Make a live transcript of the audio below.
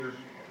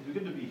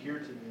good to be here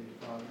today,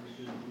 Father. It's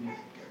good to be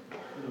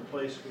in a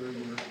place where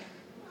your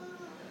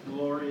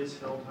glory is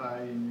held high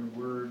and your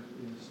word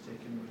is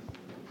taken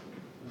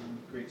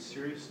with great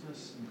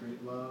seriousness and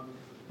great love.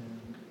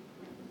 And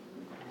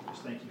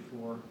just thank you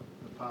for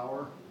the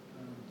power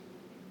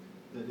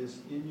that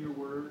is in your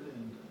word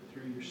and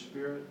through your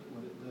spirit,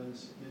 what it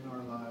does in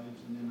our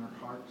lives and in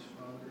our hearts,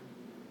 Father.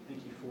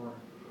 Thank you for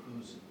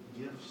those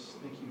gifts.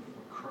 Thank you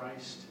for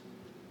Christ,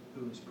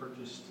 who has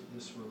purchased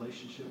this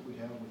relationship we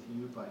have with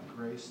you by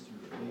grace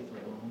through faith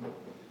alone.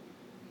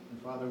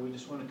 And Father, we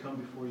just want to come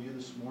before you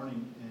this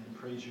morning and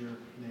praise your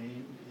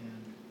name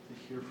and to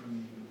hear from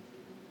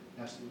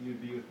you. Ask that you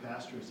would be with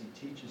Pastor as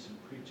he teaches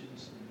and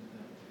preaches,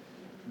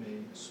 and that may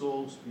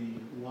souls be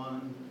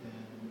won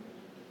and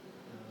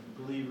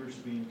believers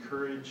be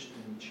encouraged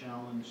and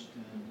challenged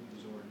and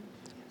exhorted.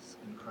 Yes.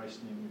 In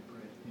Christ's name we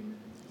pray.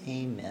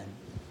 Amen. Amen.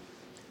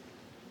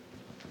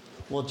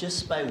 Well,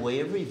 just by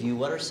way of review,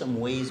 what are some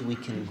ways we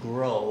can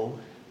grow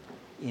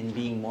in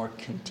being more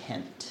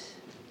content?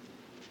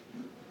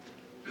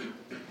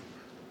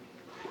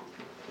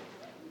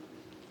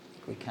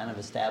 We kind of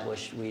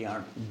established we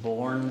aren't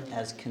born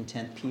as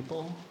content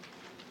people.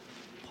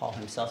 Paul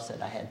himself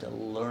said, I had to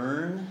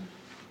learn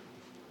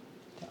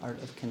the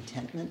art of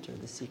contentment, or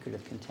the secret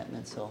of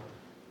contentment. So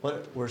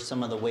what were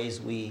some of the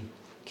ways we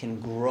can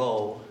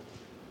grow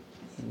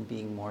in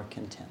being more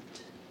content?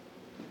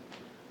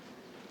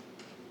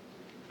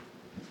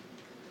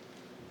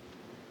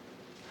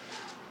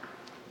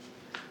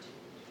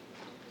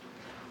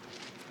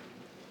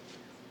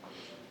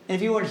 And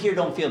if you weren't here,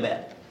 don't feel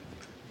bad.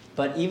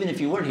 But even if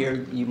you weren't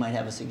here, you might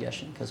have a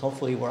suggestion, because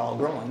hopefully we're all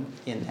growing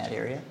in that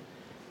area.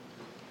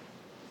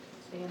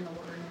 Stay in the Word.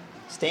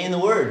 Stay in the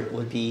Word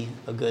would be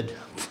a good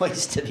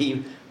place to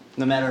be,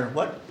 no matter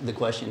what the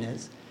question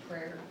is.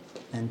 Prayer.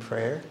 And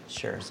prayer,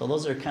 sure. So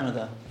those are kind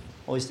of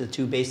always the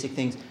two basic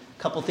things.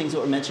 A couple things that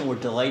were mentioned were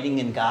delighting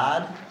in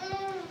God,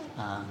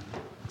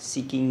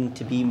 seeking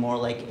to be more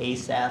like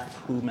Asaph,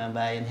 whom am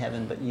I in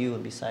heaven but you,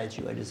 and besides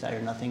you I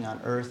desire nothing on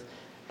earth.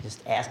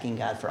 Just asking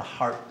God for a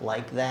heart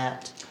like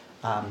that.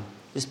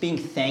 Just being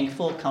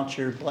thankful, count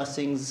your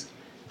blessings.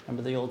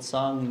 Remember the old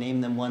song, name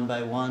them one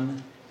by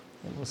one.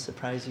 It will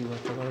surprise you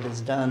what the Lord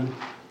has done.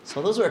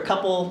 So those were a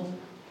couple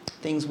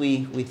things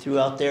we threw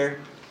out there.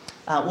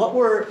 What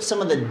were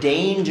some of the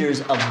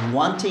dangers of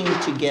wanting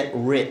to get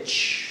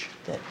rich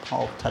that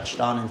Paul touched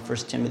on in 1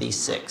 Timothy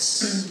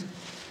 6?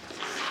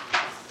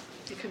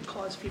 It can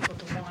cause people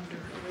to wander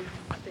away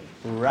from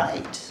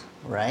faith.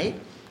 Right.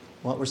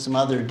 What were some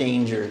other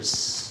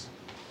dangers?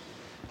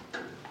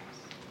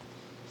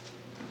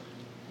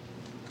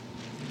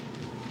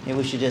 Maybe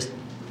we should just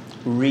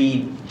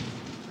read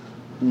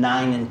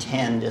 9 and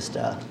 10 just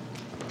to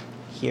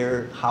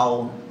hear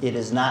how it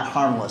is not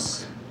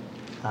harmless.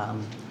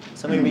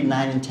 Somebody read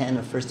 9 and 10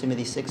 of 1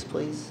 Timothy 6,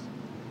 please.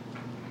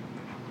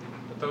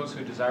 But those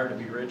who desire to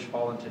be rich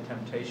fall into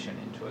temptation,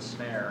 into a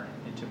snare,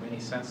 into many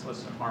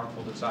senseless and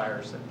harmful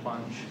desires that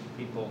plunge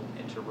people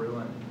into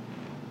ruin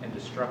and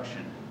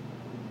destruction.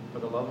 For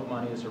the love of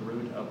money is a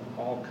root of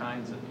all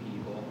kinds of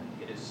evil.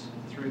 It is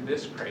through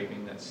this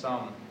craving that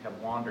some have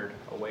wandered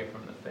away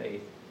from the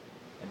faith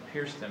and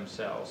pierced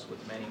themselves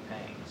with many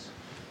pangs.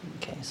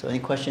 Okay, so any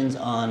questions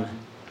on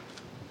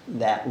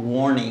that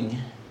warning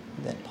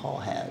that Paul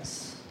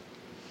has?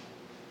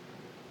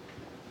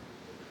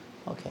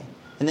 Okay,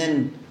 and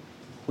then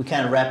we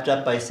kind of wrapped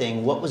up by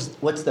saying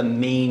what's the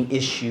main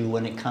issue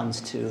when it comes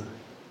to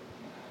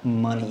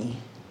money?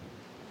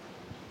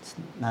 It's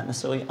not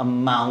necessarily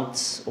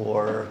amounts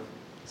or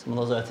some of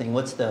those other things.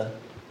 What's the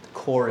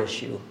core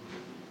issue?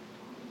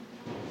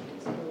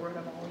 It's the root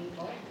of all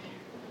evil.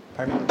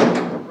 Pardon? The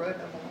root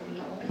of all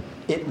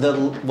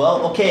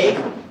evil. Okay.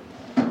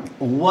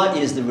 What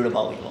is the root of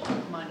all evil?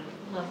 Money.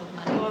 Love of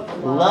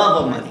money.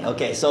 Love of money.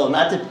 Okay, so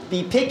not to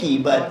be picky,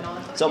 but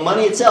so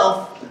money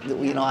itself,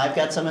 I've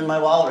got some in my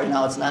wallet right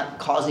now. It's not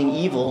causing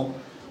evil.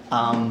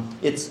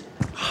 It's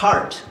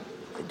heart.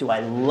 Do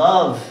I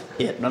love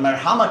it? No matter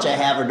how much I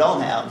have or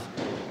don't have,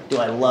 do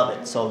I love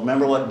it? So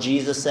remember what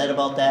Jesus said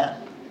about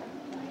that?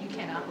 You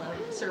cannot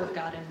serve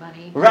God and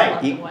money. Right.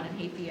 Love the one and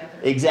hate the other.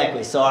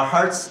 Exactly. So our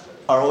hearts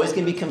are always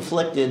going to be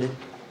conflicted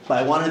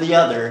by one or the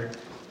other,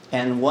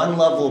 and one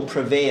love will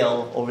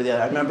prevail over the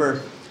other. I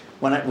remember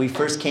when we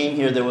first came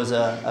here, there was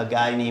a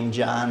guy named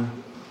John,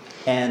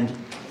 and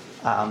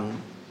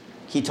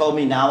he told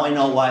me, now I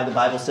know why the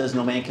Bible says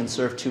no man can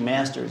serve two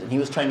masters. And he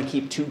was trying to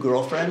keep two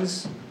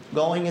girlfriends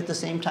going at the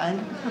same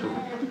time.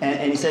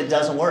 And he said it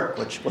doesn't work,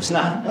 which was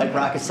not like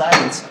rocket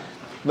science.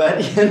 But,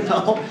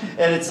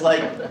 and it's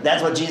like,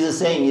 that's what Jesus is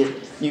saying.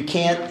 You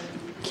can't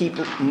keep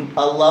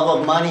a love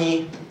of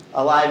money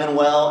alive and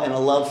well and a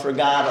love for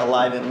God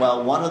alive and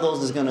well. One of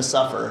those is going to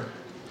suffer.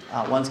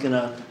 One's going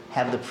to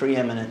have the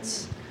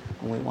preeminence.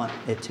 And we want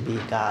it to be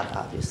God,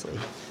 obviously.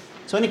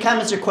 So any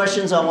comments or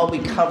questions on what we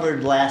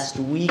covered last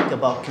week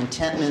about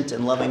contentment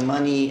and loving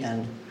money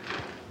and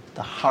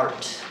the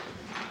heart?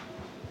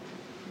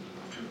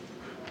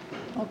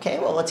 Okay,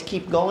 well, let's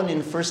keep going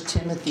in 1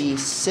 Timothy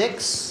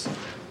 6.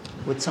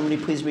 Would somebody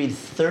please read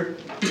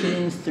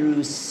 13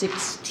 through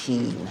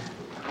 16?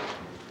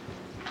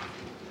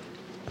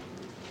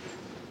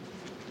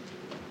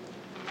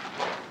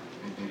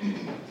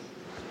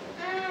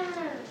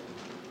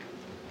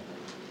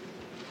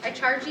 I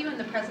charge you in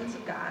the presence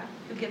of God,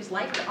 who gives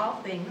life to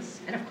all things,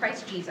 and of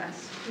Christ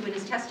Jesus, who in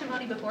his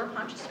testimony before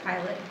Pontius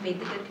Pilate made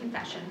the good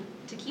confession,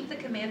 to keep the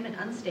commandment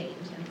unstained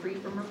and free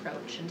from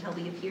reproach until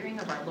the appearing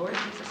of our Lord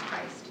Jesus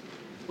Christ,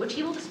 which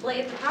he will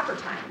display at the proper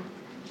time,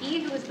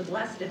 he who is the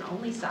blessed and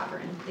only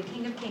sovereign, the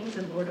King of kings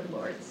and Lord of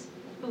lords,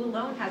 who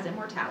alone has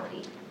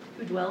immortality,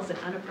 who dwells in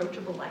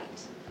unapproachable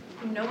light,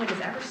 whom no one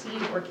has ever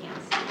seen or can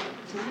see.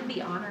 To him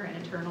be honor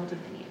and eternal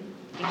dominion.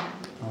 Amen.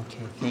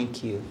 Okay,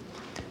 thank you.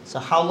 So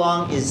how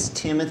long is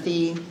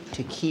Timothy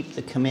to keep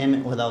the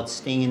commandment without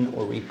stain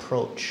or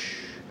reproach?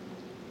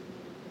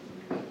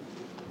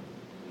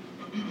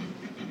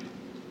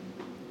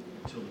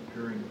 Until the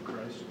appearing of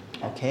Christ.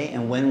 Okay,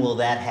 and when will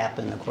that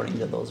happen according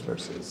to those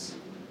verses?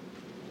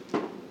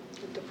 At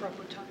the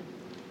proper time.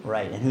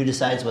 Right, and who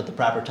decides what the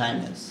proper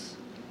time is?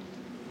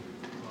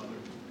 Father.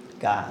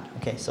 God.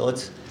 Okay, so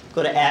let's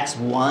go to Acts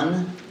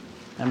 1.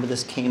 Remember,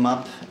 this came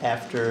up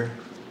after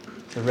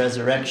the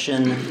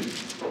resurrection,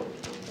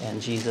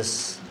 and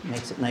Jesus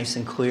makes it nice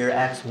and clear.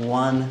 Acts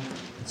 1.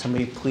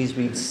 Somebody please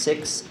read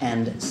 6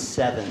 and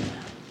 7.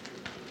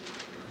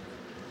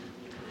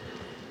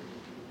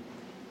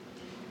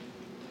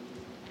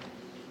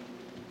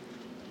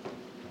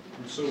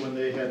 And so when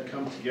they had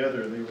come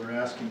together, they were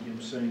asking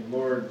him, saying,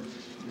 Lord,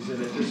 is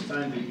it at this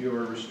time that you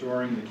are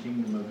restoring the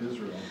kingdom of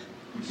Israel?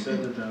 He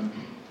said to them,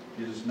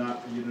 it is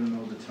not for you to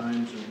know the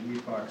times or the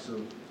epochs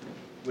of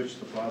which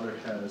the Father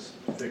has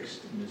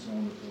fixed in his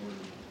own authority.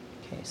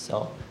 Okay,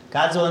 so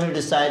God's the one who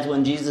decides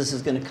when Jesus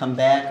is going to come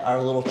back.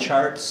 Our little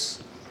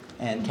charts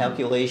and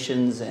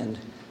calculations and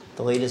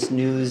the latest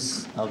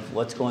news of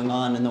what's going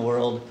on in the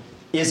world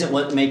isn't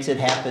what makes it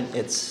happen.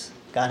 It's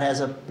God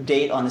has a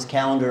date on his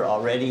calendar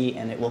already,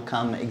 and it will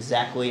come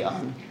exactly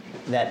on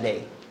that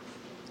day.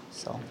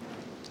 So,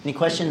 any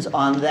questions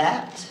on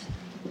that?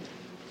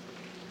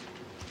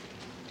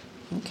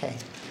 Okay.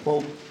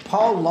 Well,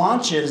 Paul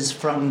launches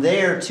from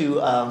there to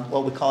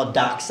what we call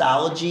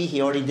doxology.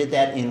 He already did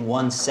that in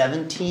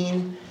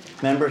 1:17.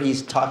 Remember,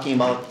 he's talking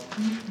about,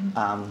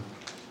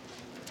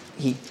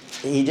 he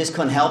just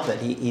couldn't help it.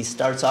 He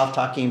starts off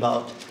talking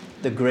about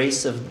the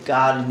grace of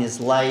God in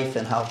his life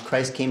and how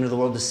Christ came to the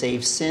world to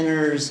save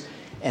sinners.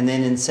 And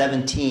then in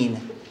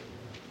 17,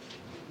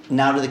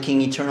 now to the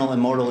King, eternal,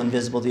 immortal,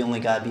 invisible, the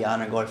only God, be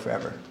honor and glory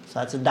forever. So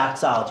that's a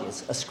doxology.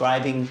 It's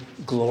ascribing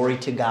glory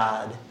to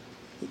God.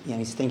 You know,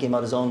 he's thinking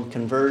about his own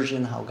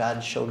conversion, how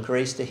God showed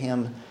grace to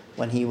him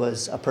when he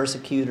was a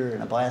persecutor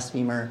and a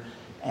blasphemer,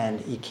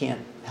 and he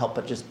can't help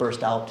but just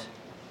burst out,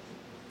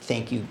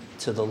 thank you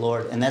to the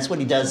Lord. And that's what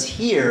he does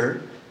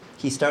here.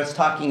 He starts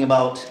talking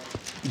about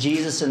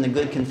Jesus and the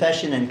good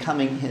confession and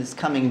his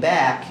coming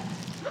back,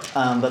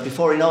 but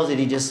before he knows it,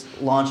 he just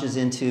launches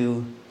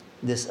into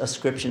this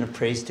ascription of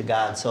praise to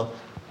God. So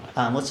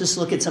let's just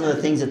look at some of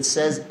the things it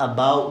says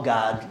about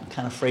God,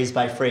 kind of phrase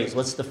by phrase.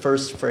 What's the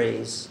first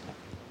phrase?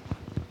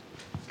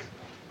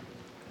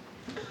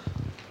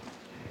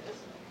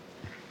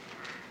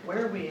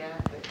 Where are we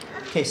at?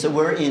 Okay, so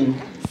we're in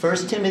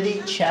 1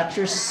 Timothy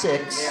chapter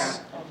 6, Yeah,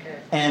 okay.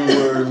 and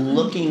we're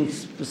looking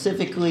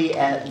specifically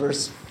at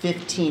verse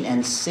 15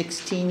 and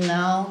 16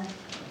 now,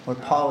 where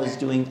Paul is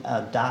doing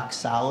a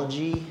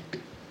doxology.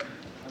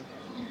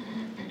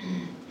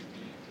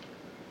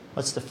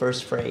 What's the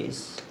first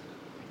phrase?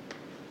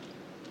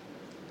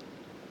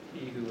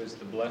 He who is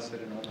the blessed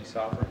and only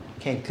sovereign.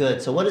 Okay,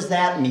 good. So what does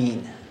that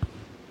mean?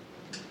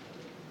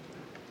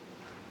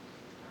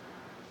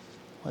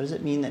 What does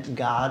it mean that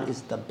God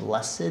is the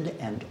blessed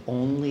and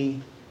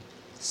only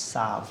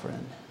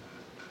sovereign?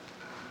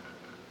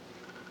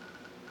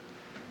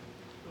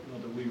 I don't know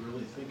that we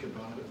really think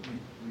about it.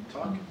 We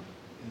talk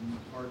in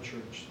our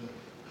church that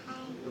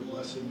the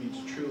blessed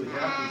means truly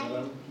happy, but I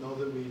don't know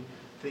that we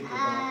think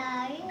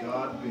about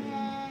God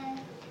being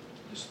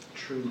just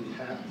truly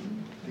happy.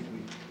 I think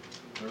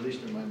we, or at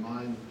least in my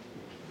mind,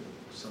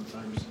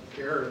 sometimes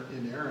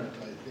inerrant,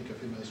 I think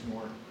of him as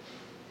more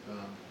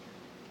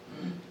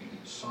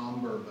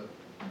somber, but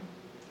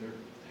there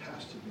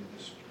has to be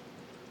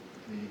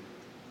the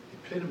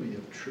epitome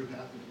of true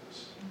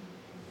happiness.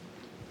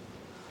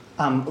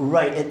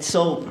 Right.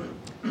 So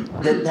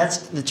that's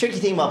the tricky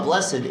thing about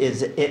blessed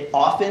is it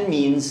often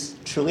means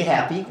truly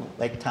happy,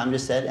 like Tom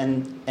just said,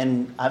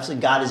 and obviously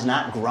God is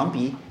not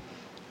grumpy.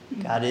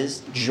 God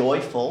is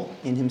joyful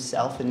in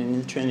himself and in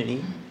the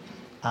Trinity.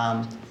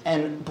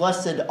 And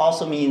blessed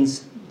also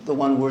means the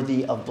one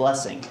worthy of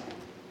blessing.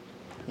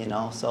 You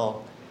know,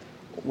 so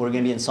we're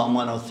going to be in Psalm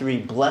 103.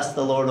 Bless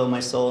the Lord, O my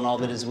soul, and all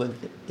that is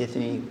within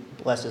me.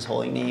 Bless his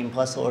holy name.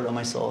 Bless the Lord, O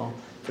my soul.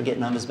 Forget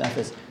none of his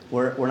benefits.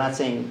 We're not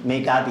saying,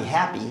 may God be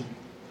happy.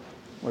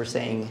 We're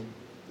saying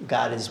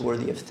God is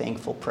worthy of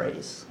thankful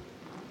praise.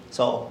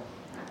 So,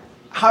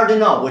 hard to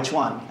know which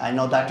one. I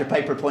know Dr.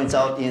 Piper points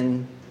out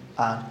in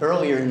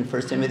earlier in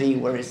 1 Timothy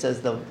where it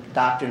says the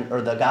doctrine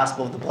or the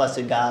gospel of the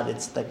blessed God,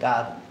 it's the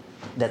God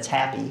that's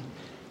happy.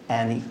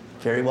 And he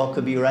very well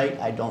could be right.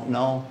 I don't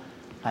know.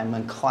 I'm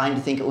inclined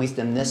to think, at least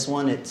in this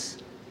one, it's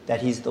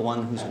that he's the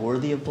one who's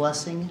worthy of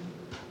blessing,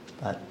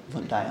 but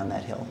won't die on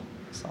that hill.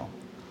 So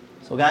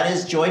God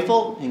is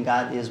joyful, and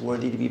God is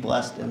worthy to be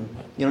blessed, and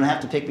you don't have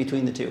to pick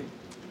between the two.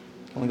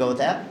 Can we go with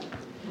that?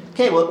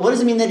 Okay, well, what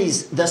does it mean that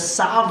he's the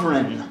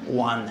sovereign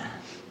one?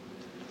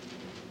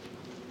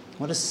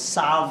 What does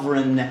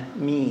sovereign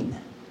mean?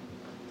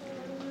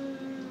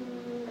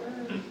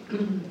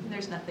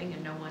 There's nothing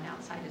and no one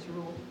outside his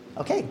rule.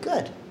 Okay,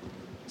 good.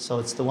 So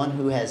it's the one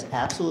who has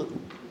absolute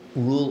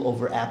rule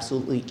over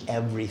absolutely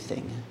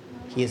everything.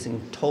 He is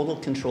in total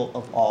control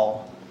of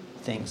all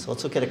things. So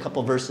let's look at a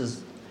couple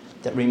verses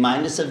that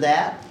remind us of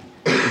that.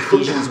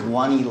 Ephesians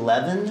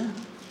 1:11.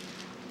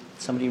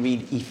 Somebody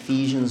read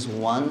Ephesians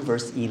 1,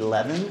 verse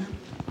 11.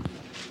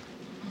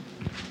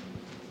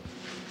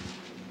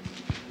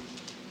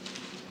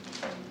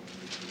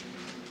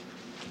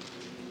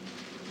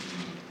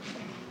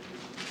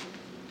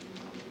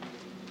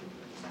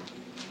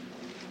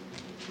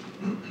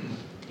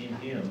 In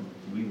him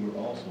we were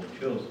also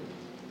chosen,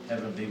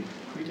 having been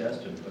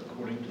predestined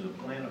according to the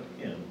plan of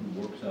him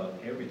who works out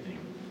everything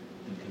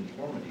in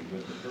conformity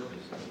with the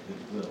purpose of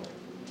his will.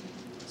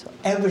 So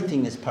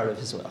everything is part of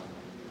his will.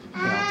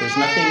 There's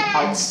nothing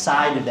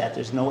outside of that.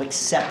 There's no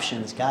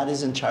exceptions. God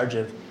is in charge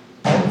of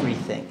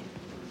everything.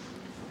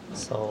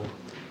 So,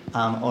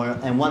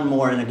 and one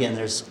more, and again,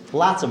 there's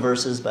lots of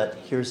verses, but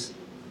here's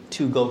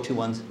two go-to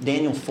ones.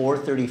 Daniel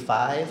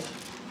 4:35.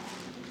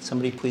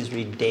 Somebody please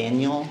read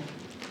Daniel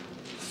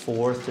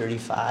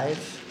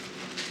 4:35.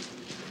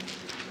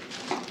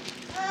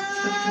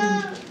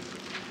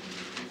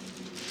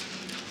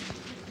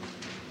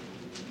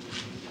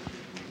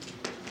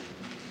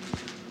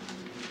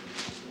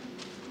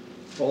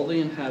 All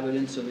the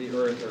inhabitants of the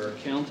earth are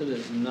accounted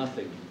as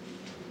nothing,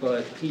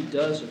 but he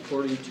does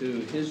according to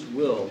his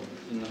will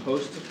in the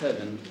hosts of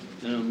heaven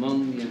and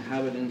among the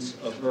inhabitants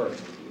of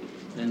earth.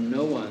 And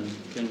no one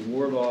can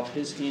ward off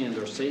his hand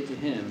or say to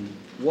him,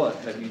 "What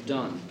have you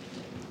done?"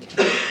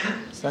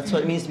 So that's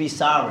what it means to be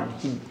sovereign.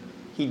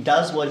 He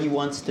does what he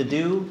wants to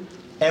do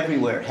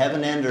everywhere,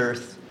 heaven and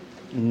earth.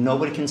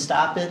 Nobody can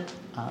stop it.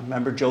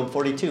 Remember Job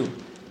 42,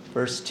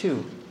 verse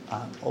 2.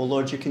 O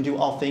Lord, you can do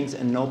all things,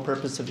 and no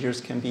purpose of yours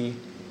can be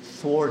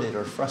thwarted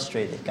or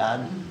frustrated.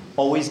 God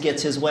always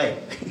gets his way.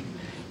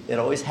 It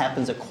always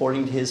happens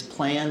according to his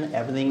plan.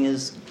 Everything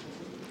is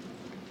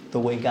the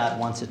way God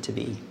wants it to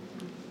be.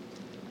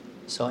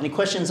 So any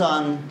questions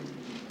on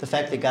the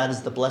fact that God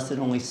is the blessed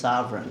and only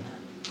sovereign?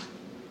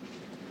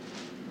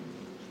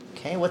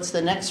 Okay, what's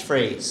the next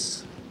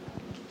phrase?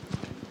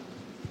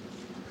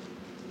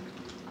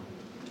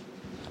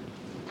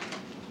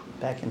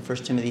 Back in 1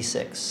 Timothy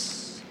 6.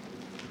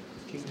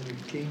 King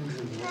of kings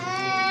and Lord of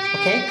lords.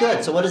 Okay,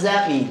 good. So what does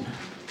that mean?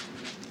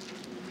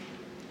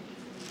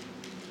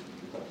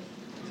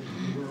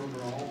 Ruler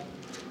over all.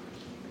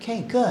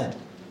 Okay, good.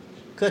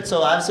 Good.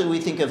 So obviously we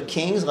think of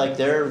kings like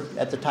they're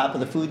at the top of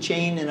the food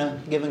chain in a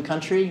given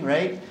country,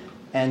 right?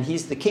 And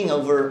he's the king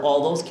over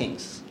all those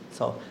kings.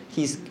 So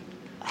he's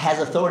has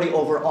authority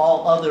over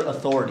all other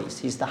authorities.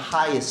 He's the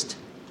highest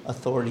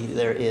authority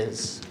there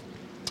is.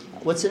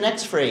 What's the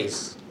next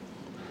phrase?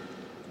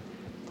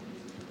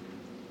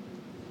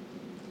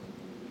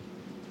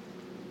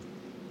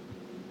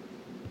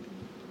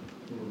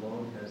 Who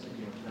alone has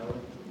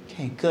immortality,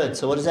 Okay, good.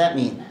 So what does that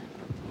mean?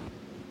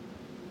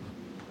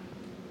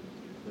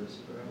 lives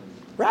forever.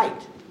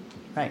 Right.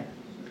 Right.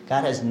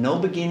 God has no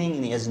beginning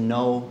and he has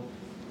no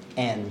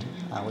end.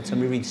 Would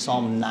somebody read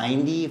Psalm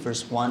 90,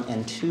 verse 1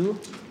 and 2?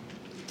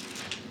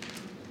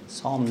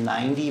 Psalm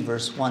 90,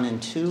 verse 1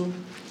 and 2.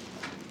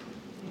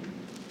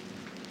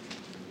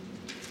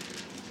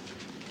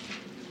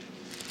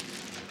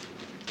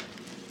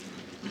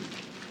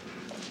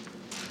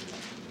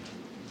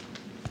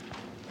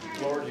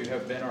 Lord, you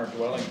have been our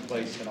dwelling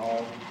place in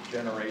all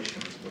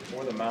generations.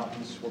 Before the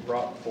mountains were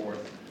brought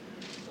forth,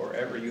 or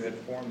ever you had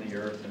formed the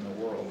earth and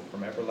the world,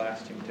 from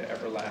everlasting to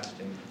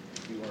everlasting,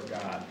 you are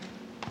God.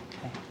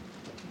 Okay.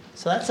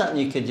 So that's something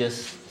you could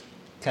just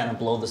kind of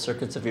blow the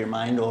circuits of your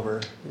mind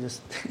over.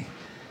 Just,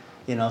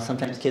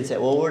 sometimes kids say,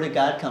 well, where did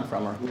God come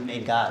from? Or who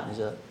made God?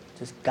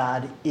 Just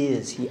God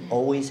is. He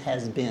always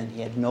has been.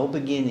 He had no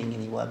beginning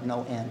and he will have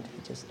no end.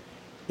 He just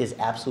is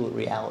absolute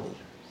reality.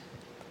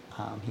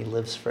 He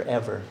lives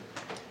forever.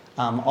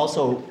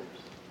 Also,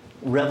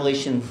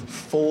 Revelation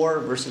 4,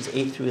 verses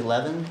 8 through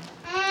 11.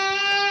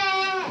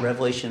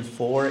 Revelation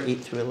 4, 8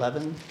 through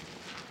 11.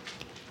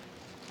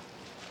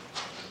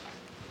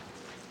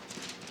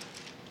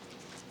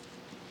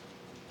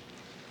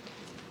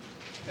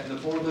 And the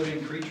four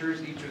living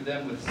creatures, each of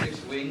them with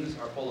 6 wings,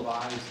 are full of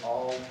eyes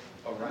all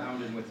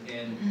around and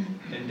within.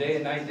 And day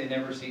and night they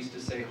never cease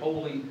to say,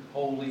 Holy,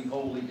 holy,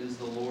 holy is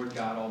the Lord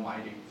God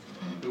Almighty,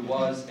 who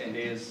was and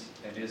is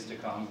to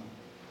come.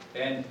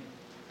 And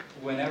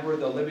whenever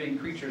the living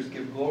creatures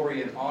give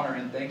glory and honor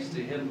and thanks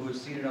to him who is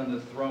seated on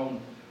the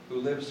throne, who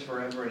lives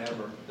forever and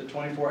ever, the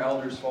 24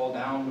 elders fall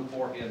down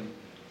before him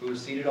who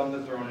is seated on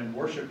the throne and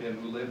worship him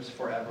who lives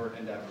forever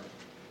and ever.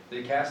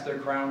 They cast their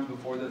crowns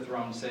before the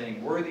throne,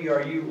 saying, "Worthy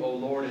are you, O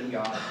Lord and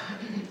God,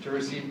 to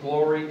receive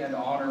glory and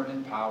honor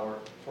and power,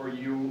 for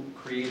you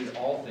created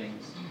all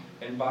things,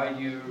 and by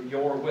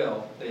your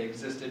will, they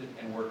existed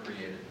and were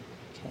created."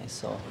 Okay,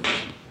 so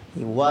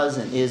he was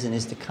and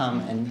is to come,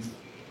 and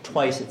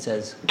twice it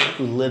says,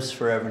 who lives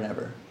forever and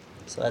ever.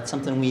 So that's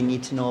something we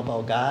need to know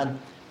about God.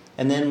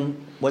 And then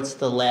what's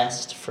the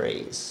last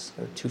phrase,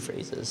 or two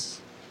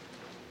phrases?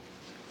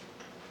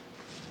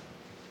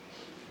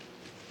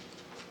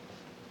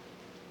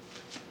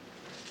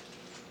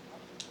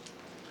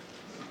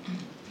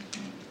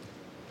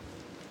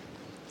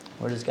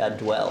 Where does God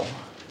dwell?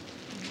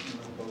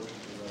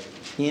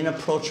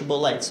 Inapproachable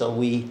light. So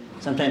we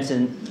sometimes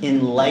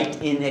in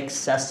light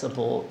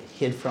inaccessible,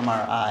 hid from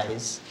our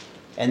eyes.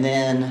 And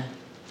then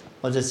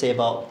what does it say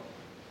about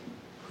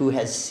who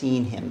has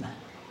seen him?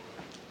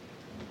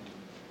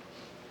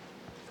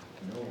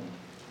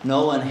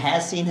 No one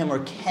has seen him or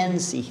can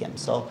see him.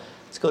 So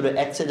let's go to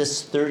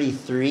Exodus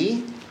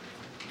 33.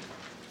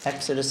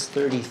 Exodus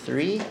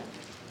 33.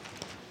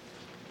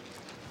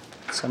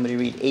 Somebody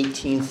read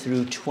 18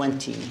 through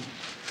 20.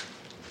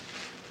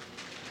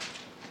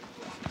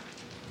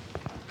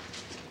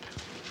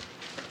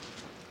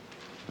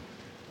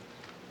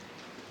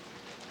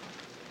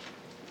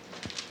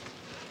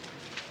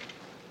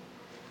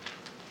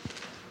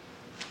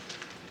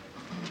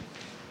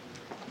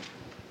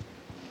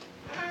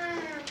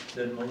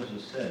 Then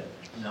Moses said,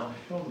 "Now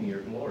show me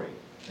your glory."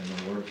 And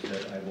the Lord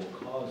said, "I will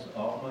cause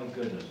all my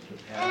goodness to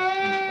pass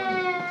in front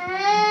of you,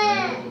 and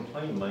I will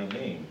proclaim my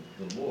name,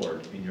 the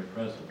Lord, in your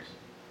presence.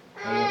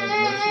 I will have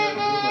mercy on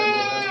whom I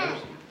will have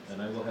mercy,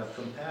 and I will have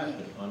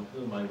compassion on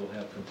whom I will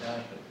have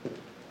compassion.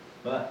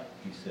 But,"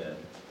 he said,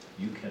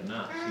 "you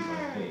cannot see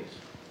my face,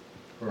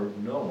 for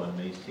no one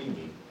may see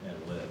me and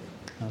live."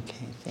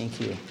 Okay, thank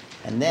you.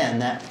 And then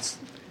that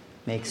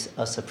makes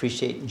us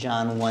appreciate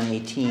John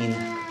 1:18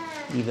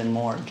 even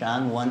more.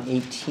 John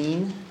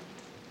 1:18.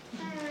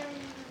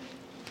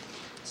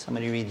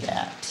 Somebody read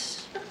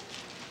that.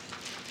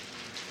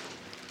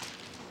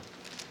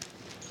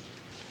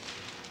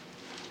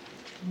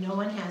 No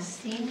one has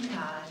seen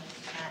God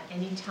at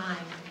any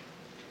time.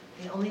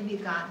 The only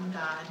begotten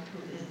God who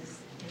is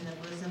in the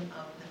bosom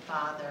of the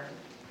Father,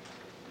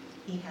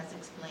 he has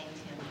explained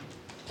him.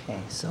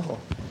 Okay, so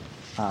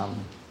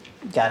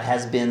God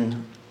has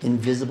been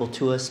invisible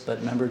to us, but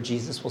remember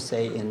Jesus will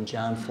say in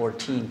John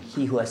 14,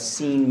 "He who has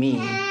seen me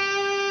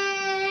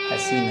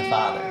has seen the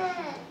Father."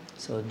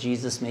 So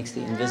Jesus makes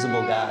the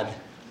invisible God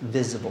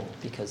visible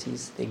because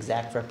he's the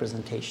exact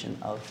representation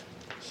of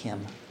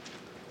him.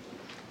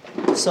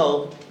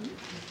 So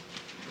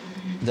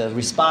the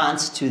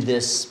response to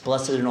this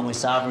blessed and only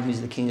sovereign, who's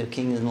the King of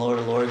kings and Lord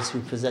of lords, who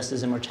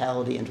possesses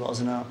immortality and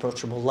dwells in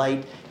unapproachable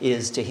light,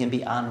 is to him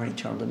be honor and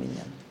eternal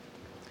dominion.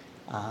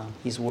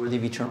 He's worthy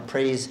of eternal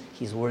praise.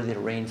 He's worthy to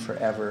reign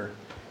forever.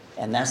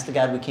 And that's the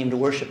God we came to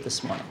worship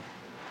this morning.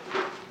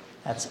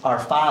 That's our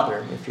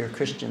Father. If you're a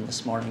Christian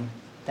this morning,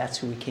 that's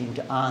who we came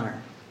to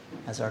honor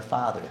as our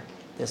Father,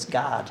 this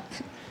God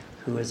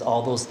who is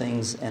all those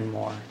things and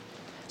more.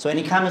 So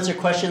any comments or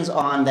questions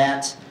on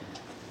that,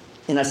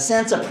 in a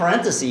sense, a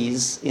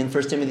parentheses in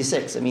 1 Timothy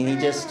 6? I mean, he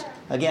just,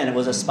 again, it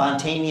was a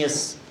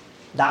spontaneous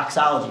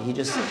doxology. He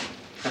just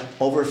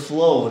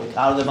overflowed.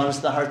 Out of the abundance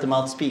of the heart, the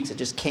mouth speaks. It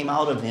just came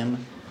out of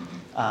him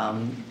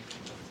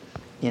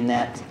in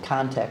that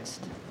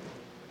context.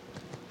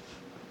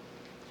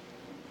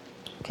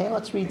 Okay,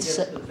 let's read.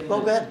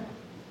 Go ahead.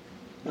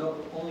 No,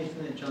 the only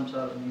thing that jumps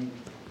out at me,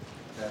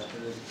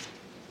 Pastor, is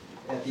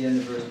at the end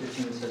of verse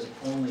 15 it says,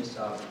 "Only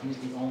sovereign." He's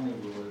the only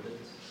ruler.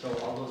 So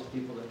all those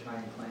people that try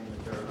and claim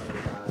that there are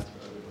other gods or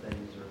other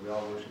things, or we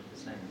all worship the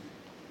same,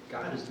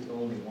 God is the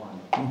only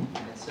one. Mm-hmm.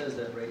 And it says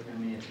that, right? I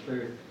mean, it's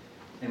clear.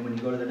 And when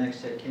you go to the next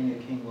set, King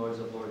of kings, Lords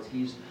of lords,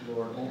 he's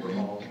Lord over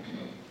all.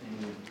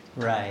 And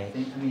Right. I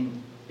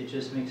mean, it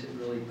just makes it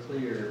really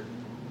clear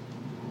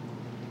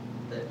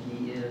that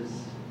he is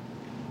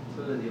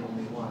clearly the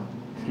only one.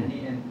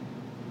 And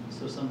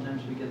so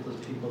sometimes we get those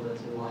people that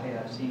say, "Well, hey,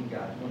 I've seen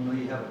God." Well, no,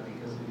 you haven't,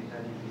 because if you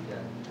had, you'd be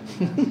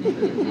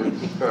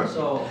dead.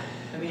 So,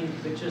 I mean,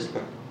 but just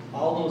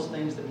all those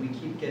things that we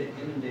keep getting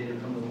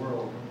inundated from the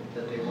world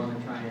that they want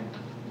to try and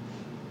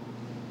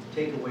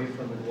take away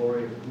from the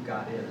glory of who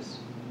God is.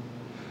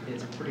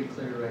 It's pretty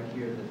clear right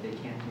here that they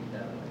can't take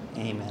that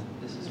away. Amen.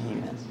 This is who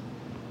Amen. it is.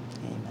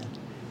 Amen.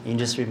 You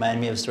just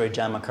remind me of a story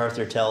John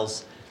MacArthur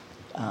tells.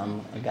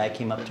 A guy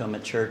came up to him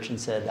at church and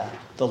said,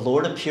 "The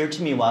Lord appeared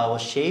to me while I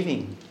was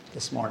shaving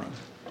this morning."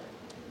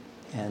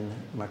 And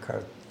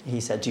MacArthur,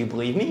 he said, "Do you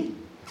believe me?"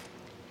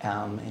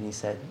 And he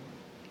said,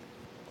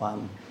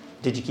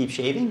 "Did you keep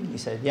shaving?" He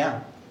said,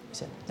 "Yeah." He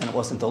said, "Then it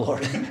wasn't the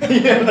Lord."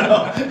 You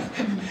know?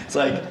 It's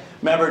like,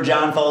 remember,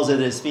 John falls at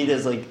his feet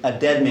as like a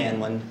dead man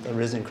when the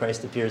risen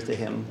Christ appears to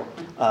him.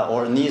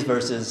 Or in these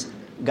verses,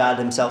 God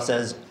himself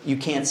says, "You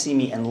can't see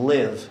me and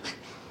live."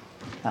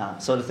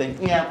 So to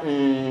think, yeah,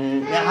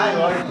 hi,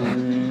 Lord. I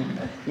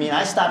mean,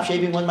 I stop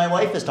shaving when my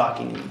wife is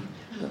talking to me,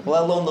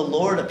 let alone the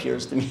Lord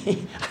appears to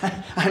me.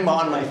 I'm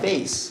on my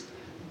face,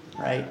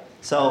 right?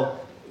 So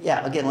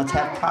again, let's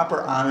have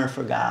proper honor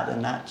for God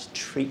and not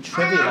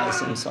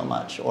trivialize him so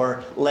much,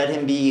 or let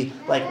him be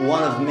like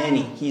one of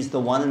many. He's the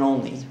one and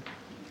only,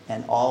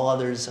 and all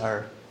others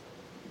are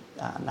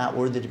not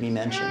worthy to be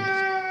mentioned.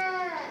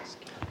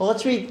 Well,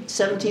 let's read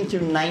 17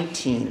 through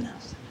 19.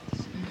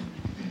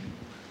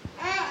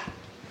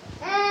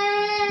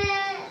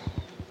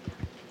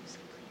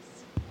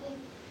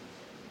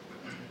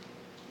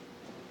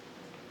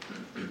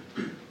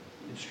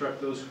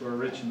 Instruct those who are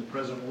rich in the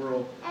present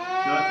world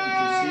not to be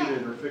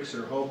conceited or fix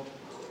their hope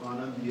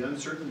on the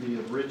uncertainty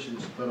of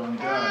riches, but on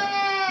God,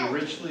 who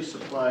richly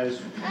supplies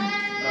us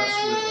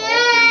with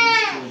all things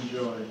to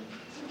enjoy.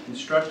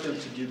 Instruct them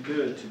to do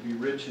good, to be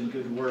rich in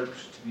good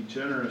works, to be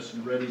generous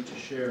and ready to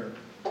share,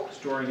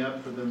 storing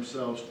up for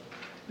themselves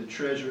the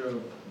treasure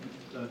of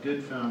a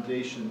good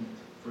foundation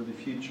for the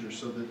future,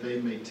 so that they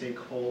may take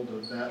hold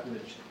of that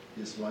which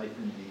is life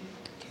indeed.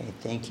 Okay,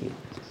 thank you.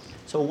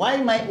 So why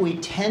might we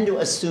tend to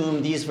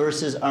assume these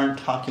verses aren't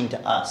talking to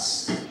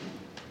us? You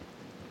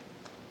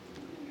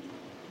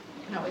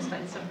can always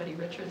find somebody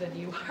richer than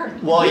you are.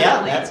 Well,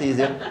 yeah, that's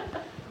easy.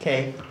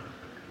 Okay.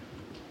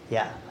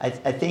 Yeah, I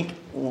think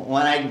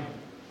when I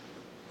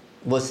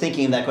was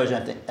thinking of that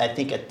question, I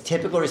think a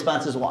typical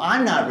response is, well,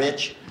 I'm not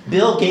rich.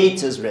 Bill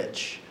Gates is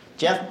rich.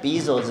 Jeff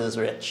Bezos is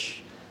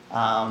rich.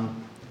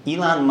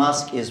 Elon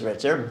Musk is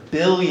rich. They're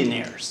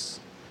billionaires.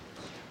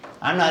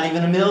 I'm not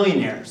even a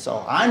millionaire,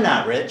 so I'm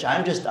not rich.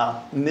 I'm just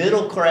a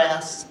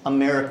middle-class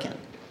American.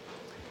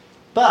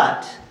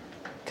 But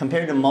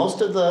compared to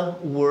most of the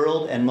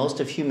world and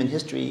most of human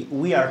history,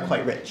 we are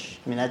quite rich.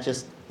 I mean, that's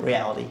just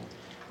reality.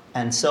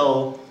 And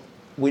so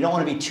we don't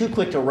want to be too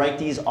quick to write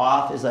these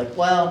off as like,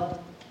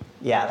 well,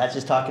 yeah, that's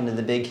just talking to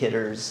the big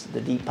hitters,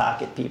 the deep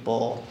pocket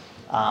people,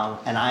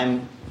 and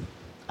I'm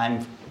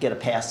get a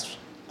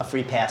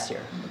free pass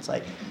here. It's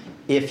like,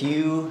 if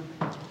you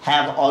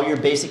have all your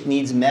basic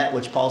needs met,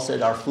 which Paul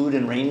said are food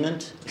and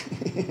raiment,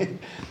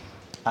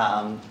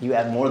 you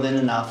have more than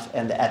enough,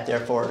 and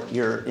therefore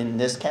you're in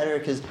this category.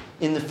 Because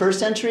in the first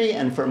century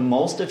and for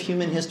most of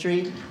human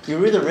history, you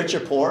were either rich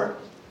or poor.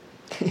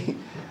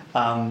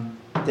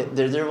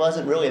 There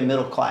wasn't really a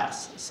middle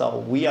class. So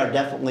we are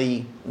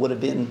definitely would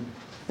have been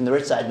in the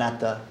rich side, not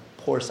the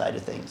poor side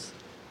of things.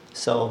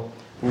 So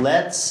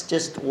let's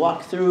just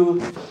walk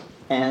through.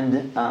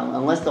 And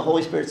unless the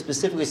Holy Spirit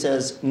specifically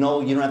says, no,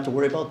 you don't have to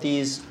worry about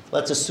these,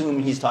 let's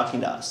assume he's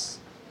talking to us.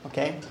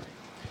 Okay?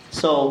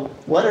 So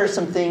what are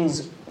some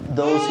things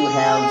those who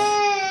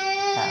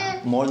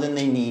have more than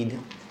they need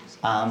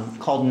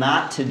called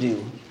not to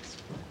do?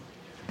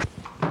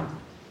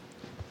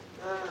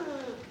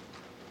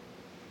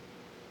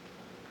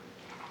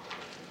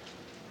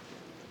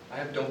 I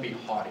have don't be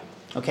haughty.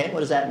 Okay, what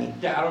does that mean?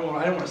 Yeah, I don't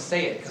want to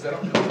say it because I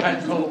don't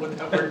know what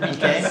that word means.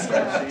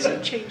 Okay.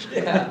 So change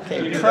it. Yeah.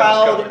 Okay,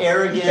 proud,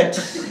 arrogant,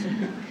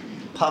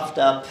 puffed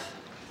up.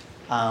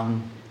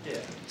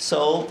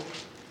 So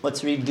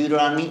let's read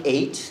Deuteronomy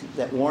 8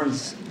 that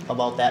warns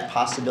about that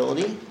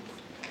possibility.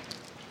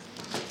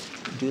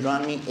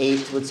 Deuteronomy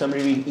 8, would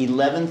somebody read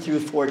 11 through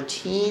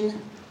 14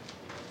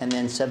 and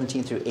then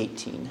 17 through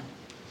 18?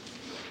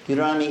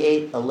 Deuteronomy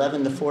 8,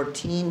 11 to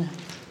 14.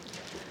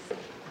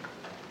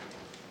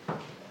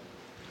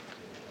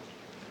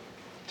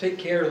 Take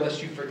care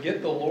lest you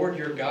forget the Lord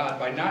your God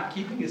by not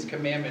keeping his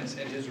commandments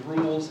and his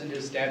rules and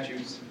his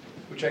statutes,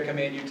 which I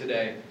command you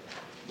today.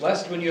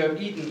 Lest when you have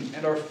eaten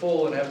and are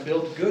full and have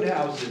built good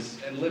houses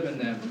and live in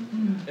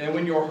them, and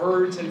when your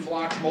herds and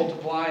flocks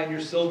multiply and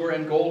your silver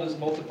and gold is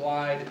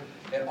multiplied,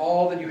 and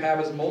all that you have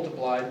is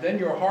multiplied, then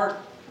your heart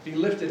be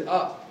lifted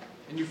up,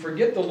 and you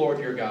forget the Lord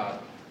your God,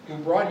 who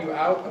brought you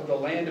out of the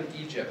land of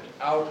Egypt,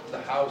 out of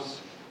the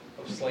house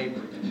of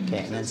slavery. Okay,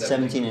 and then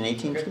 17 and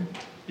 18. Okay.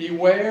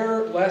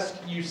 Beware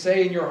lest you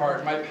say in your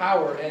heart, my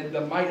power and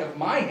the might of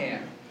my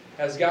hand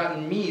has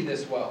gotten me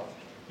this wealth.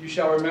 You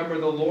shall remember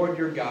the Lord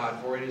your God,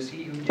 for it is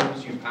he who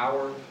gives you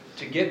power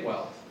to get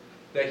wealth,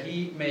 that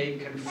he may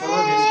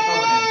confirm his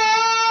covenant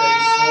that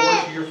he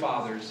swore to your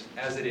fathers,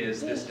 as it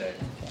is this day.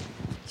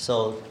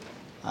 So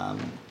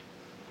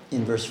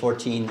in verse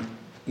 14,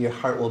 your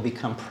heart will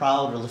become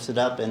proud or lifted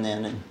up, and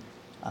then in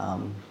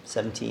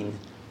 17,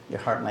 your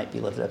heart might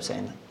be lifted up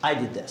saying, I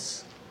did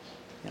this.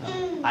 You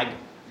know,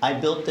 I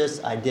built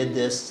this, I did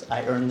this,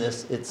 I earned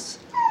this. It's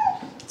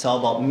all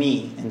about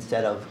me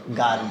instead of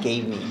God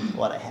gave me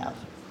what I have.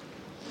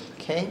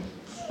 Okay?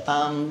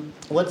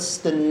 What's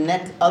the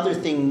next other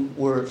thing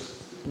we're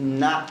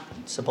not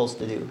supposed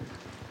to do?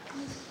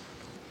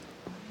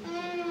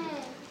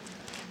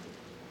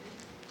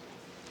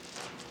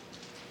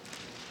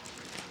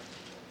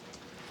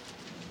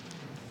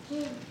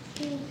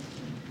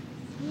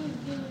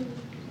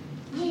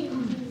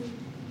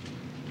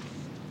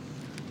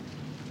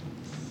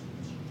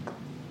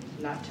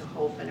 Not to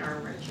hope in our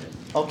riches.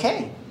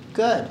 Okay,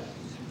 good.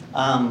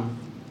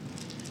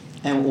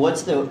 And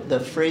what's the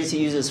phrase he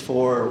uses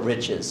for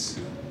riches?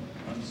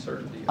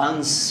 Uncertainty.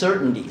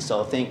 Uncertainty.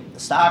 So think the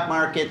stock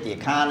market, the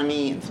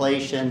economy,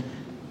 inflation.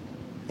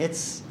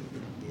 It's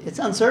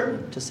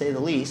uncertain, to say the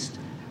least.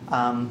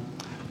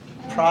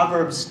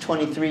 Proverbs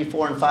 23,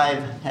 4 and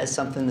 5 has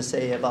something to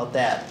say about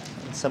that.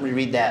 Somebody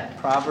read that.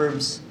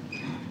 Proverbs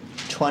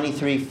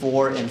 23,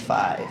 4 and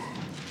 5.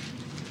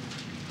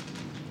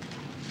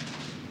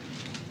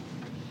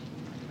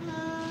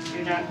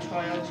 Do not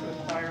toil to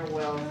acquire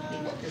wealth. Be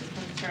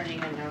disconcerting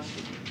enough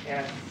to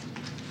detest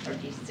or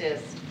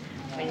desist.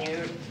 When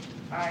your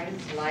eyes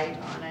light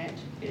on it,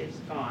 it is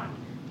gone.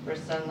 For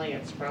suddenly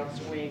it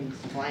sprouts wings,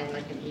 flying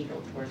like an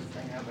eagle towards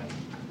the heaven.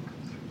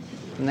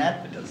 Isn't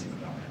that, It does seem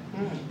about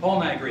right.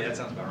 Paul and I agree, that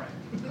sounds about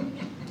right.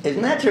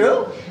 isn't that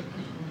true?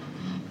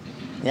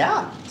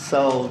 Yeah.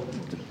 So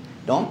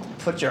don't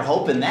put your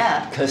hope in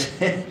that because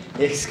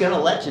it's going to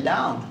let you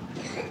down.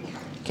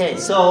 Okay,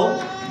 so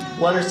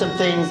what are some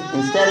things,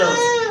 instead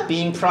of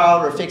being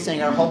proud or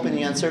fixing our hope in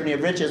the uncertainty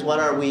of riches, what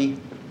are we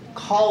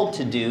called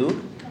to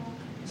do?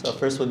 So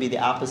first would be the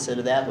opposite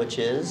of that, which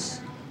is?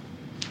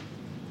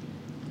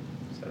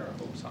 Set our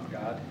hopes on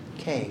God.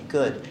 Okay,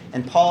 good.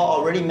 And Paul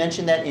already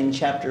mentioned that in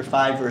chapter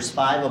 5, verse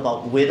 5,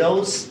 about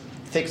widows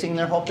fixing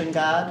their hope in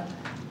God.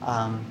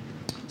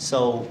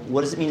 So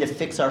what does it mean to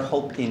fix our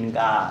hope in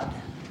God?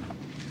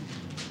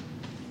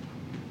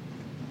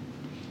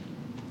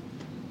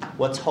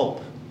 What's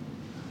hope?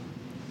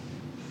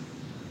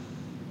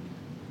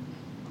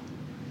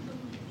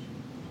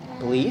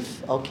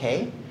 Belief,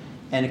 okay.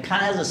 And it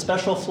kind of has a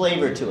special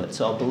flavor to it.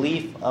 So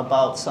belief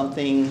about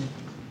something.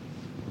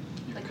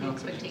 Like the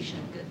expectation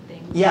of good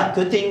things Yeah,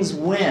 good things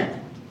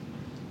when?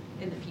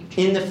 in the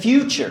future. In the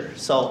future.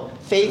 So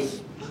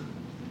faith,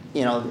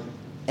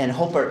 and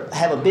hope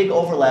have a big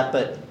overlap,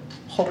 but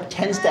hope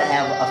tends to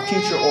have a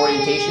future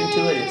orientation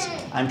to it. It's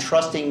I'm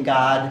trusting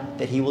God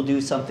that He will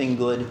do something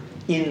good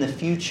in the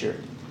future.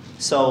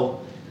 So,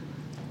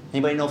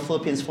 anybody know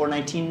Philippians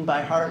 4:19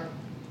 by heart?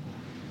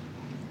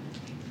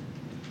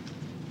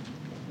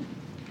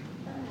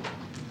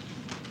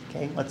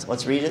 Okay,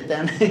 let's read it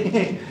then.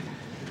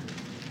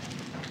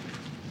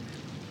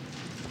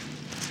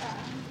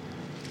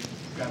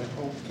 Got a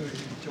hope to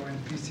join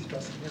peace,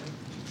 trust in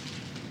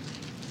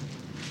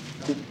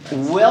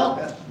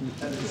Well,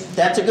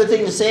 that's a good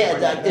thing to say.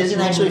 That isn't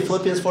actually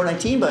Philippians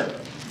 4:19, but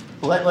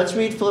let's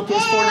read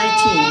Philippians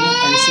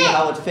 4:19 and see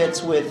how it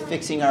fits with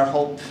fixing our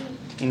hope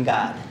in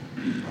God.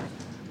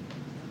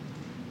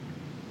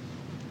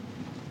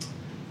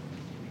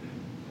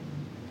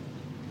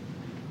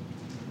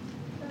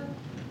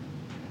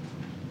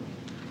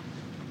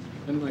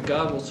 And my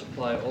God will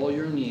supply all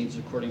your needs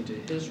according to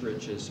His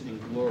riches in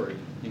glory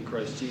in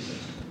Christ Jesus.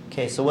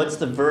 Okay, so what's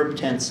the verb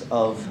tense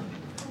of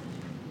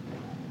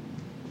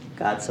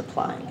God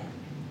supplying?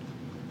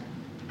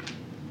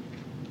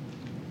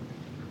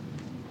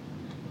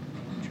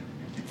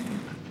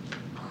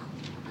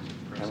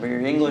 Remember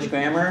your English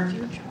grammar?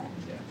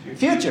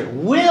 Future.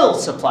 Will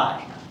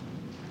supply.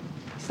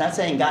 It's not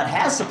saying God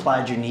has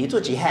supplied your needs,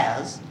 which He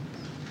has.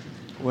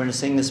 We're going to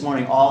sing this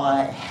morning, all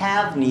I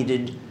have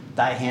needed,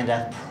 thy hand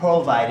hath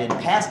provided,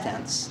 past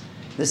tense.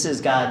 This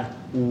is God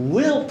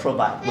will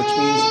provide, which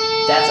means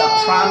that's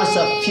a promise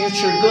of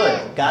future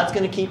good. God's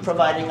going to keep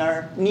providing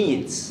our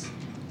needs.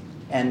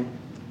 And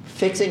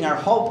fixing our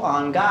hope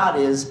on God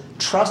is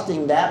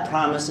trusting that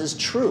promise is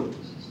true.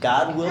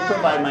 God will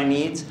provide my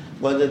needs,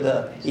 whether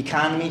the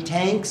economy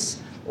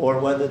tanks or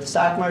whether the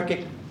stock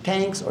market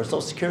tanks or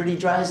Social Security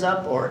dries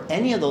up or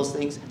any of those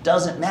things,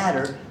 doesn't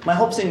matter. My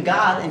hope's in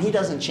God and He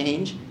doesn't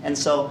change. And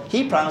so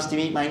He promised to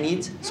meet my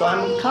needs, so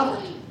I'm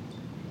covered.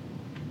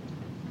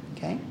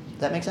 Okay? Does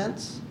that make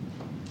sense?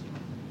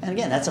 And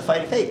again, that's a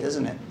fight of faith,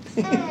 isn't it?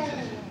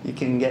 You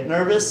can get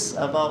nervous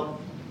about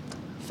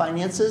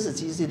finances.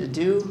 It's easy to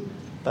do.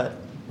 But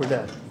we're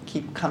going to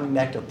keep coming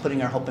back to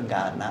putting our hope in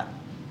God, not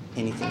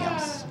anything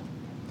else.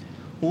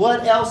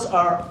 What else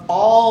are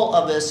all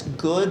of us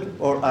good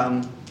or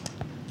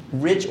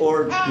rich,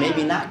 or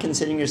maybe not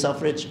considering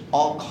yourself rich,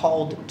 all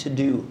called to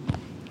do,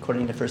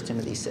 according to 1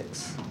 Timothy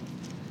 6?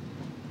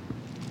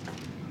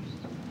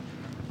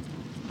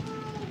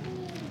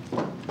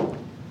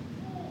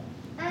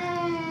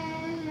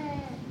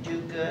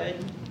 Do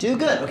good. Do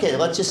good. Okay,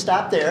 let's just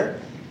stop there.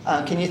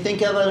 Can you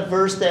think of a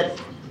verse that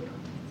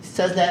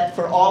says that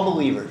for all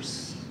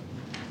believers?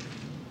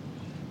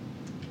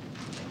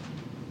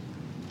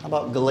 How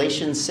about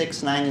Galatians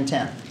 6, 9, and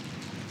 10?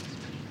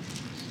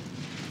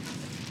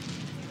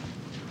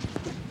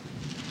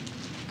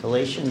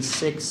 Galatians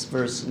 6,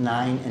 verse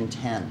 9 and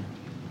 10.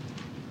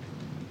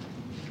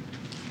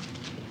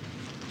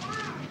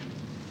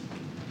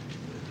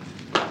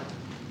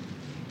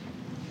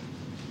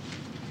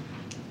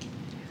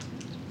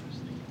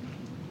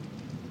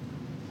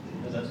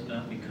 Let us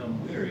not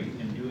become weary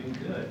in doing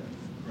good,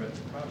 for at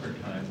the proper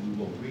time we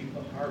will reap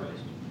a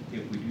harvest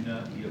if we do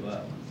not give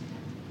up.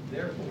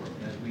 Therefore,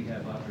 as we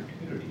have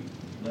opportunity,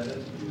 let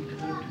us do good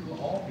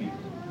to all people,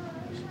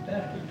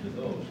 especially to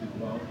those who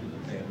belong to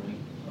the family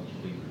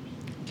of believers.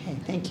 Okay,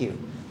 thank you.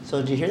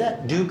 So did you hear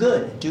that? Do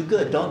good. Do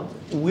good. Don't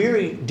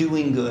weary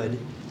doing good.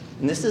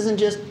 And this isn't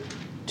just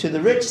to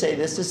the rich say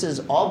this. This is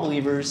all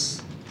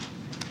believers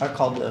are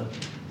called to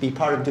be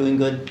part of doing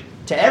good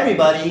to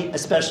everybody,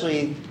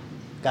 especially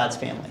God's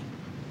family.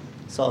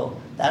 So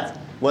that's,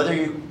 whether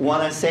you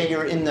want to say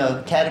you're in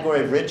the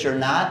category of rich or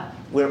not,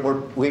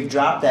 we've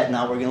dropped that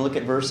now. We're going to look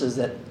at verses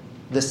that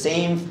the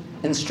same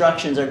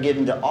instructions are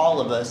given to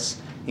all of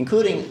us,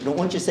 including,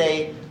 wouldn't you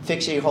say,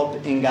 fix your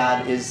hope in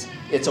God it's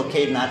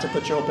okay not to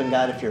put your hope in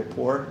God if you're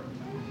poor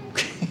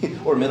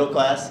or middle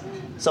class?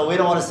 So we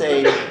don't want to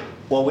say,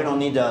 well, we don't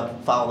need to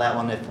follow that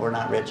one if we're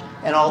not rich.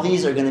 And all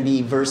these are going to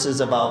be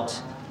verses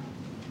about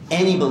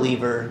any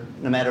believer,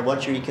 no matter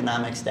what your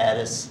economic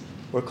status,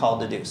 we're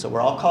called to do. So we're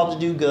all called to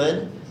do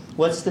good.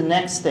 What's the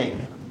next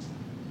thing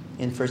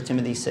in 1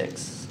 Timothy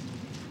 6?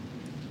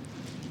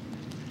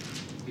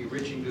 Be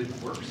rich in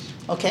good works.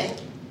 Okay.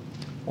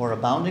 Or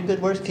abound in good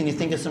works. Can you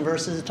think of some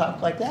verses that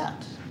talk like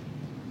that?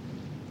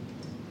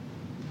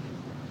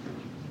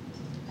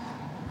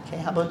 Okay,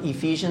 how about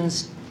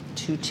Ephesians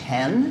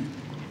 2:10?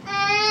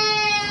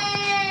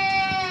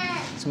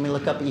 So let me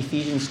look up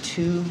Ephesians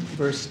 2,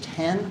 verse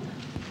 10.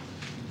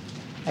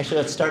 Actually,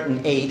 let's start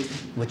in 8,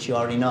 which you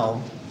already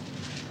know.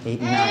 8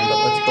 and 9, but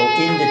let's go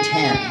into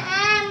 10.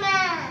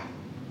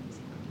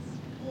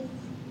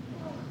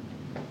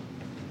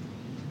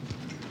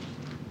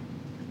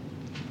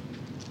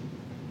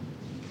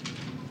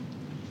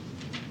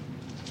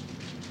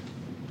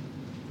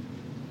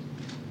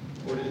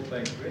 For it is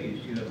by grace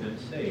you have been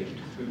saved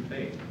through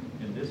faith,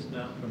 and this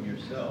not from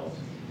yourselves.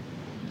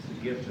 It is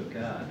the gift of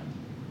God,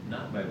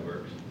 not by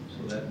works,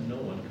 so that no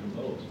one can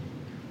boast.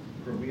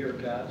 For we are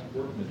God's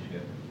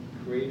workmanship,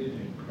 created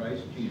in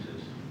Christ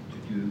Jesus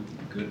to do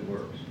good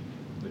works,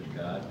 which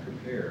God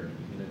prepared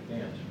in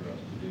advance for us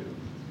to do.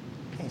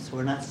 Okay, so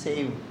we're not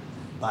saved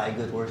by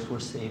good works, we're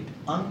saved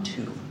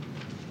unto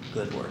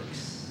good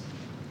works.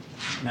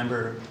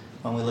 Remember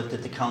when we looked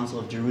at the Council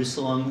of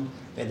Jerusalem,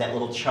 we had that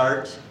little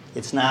chart.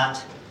 It's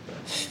not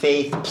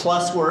faith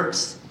plus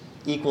works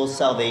equals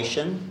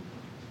salvation.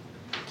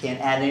 Can't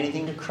add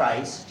anything to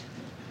Christ.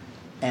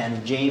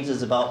 And James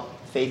is about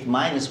faith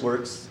minus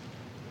works.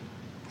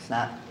 It's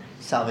not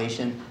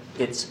salvation.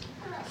 It's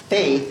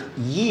faith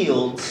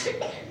yields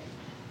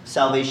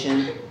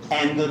salvation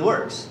and good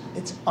works.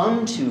 It's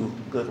unto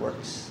good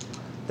works.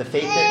 The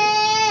faith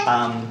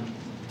that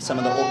some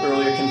of the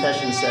earlier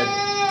confessions said,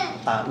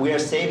 we are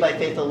saved by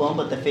faith alone,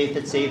 but the faith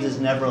that saves is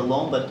never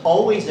alone, but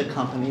always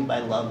accompanied by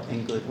love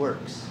and good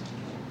works.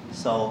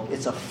 So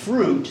it's a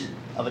fruit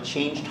of a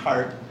changed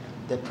heart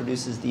that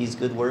produces these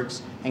good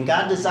works. And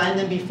God designed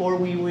them before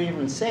we were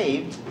even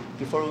saved,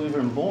 before we were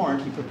even born.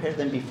 He prepared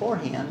them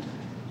beforehand.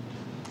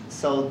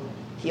 So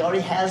He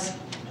already has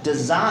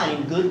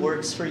designed good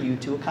works for you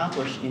to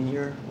accomplish in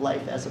your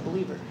life as a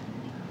believer.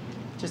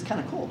 Which is kind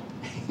of cool.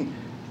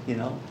 You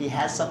know, He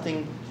has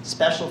something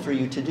special for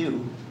you to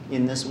do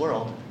in this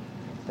world.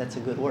 That's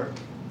a good work,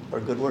 or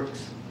good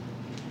works.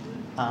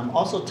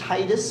 Also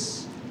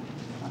Titus,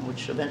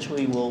 which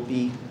eventually we'll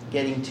be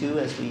getting to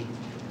as we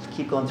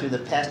keep going through the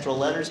pastoral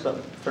letters,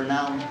 but for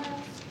now,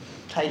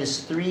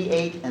 Titus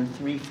 3:8 and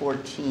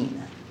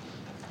 3:14.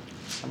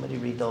 Somebody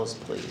read those,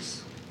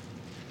 please.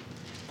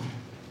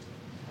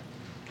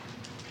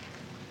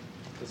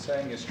 The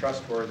saying is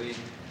trustworthy,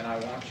 and I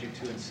want you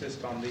to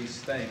insist on these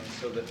things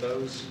so that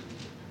those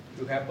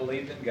who have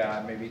believed in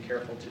God may be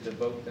careful to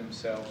devote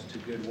themselves to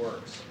good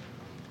works.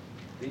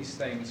 These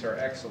things are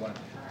excellent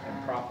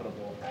and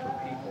profitable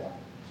for people.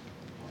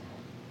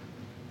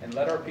 And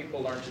let our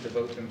people learn to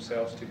devote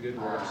themselves to good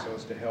works so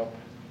as to help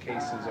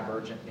cases of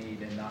urgent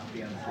need and not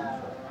be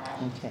unfruitful.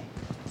 Okay.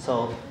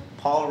 So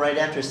Paul, right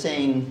after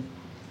saying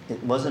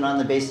it wasn't on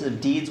the basis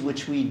of deeds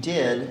which we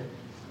did,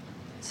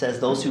 says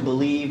those who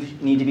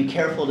believe need to be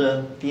careful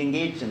to be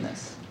engaged in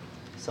this.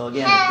 So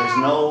again, if there's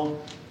no,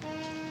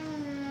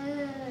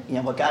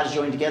 what God has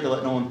joined together,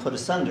 let no one put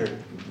asunder.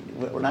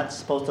 We're not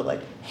supposed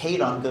to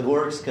hate on good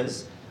works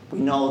because we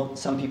know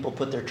some people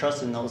put their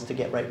trust in those to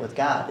get right with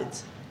God.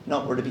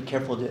 No, we're to be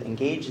careful to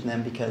engage in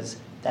them because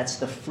that's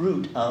the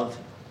fruit of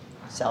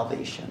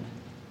salvation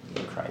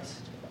in Christ.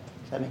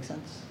 Does that make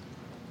sense?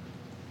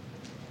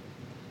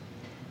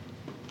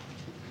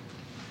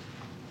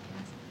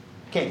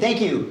 Okay,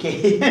 thank you,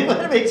 Katie.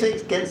 That makes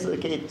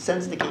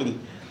sense to Katie.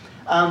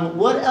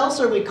 What else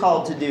are we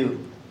called to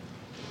do?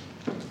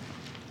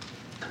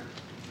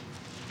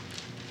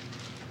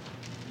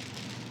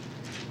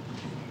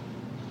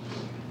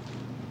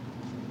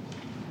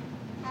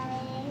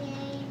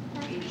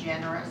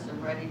 Generous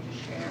and ready to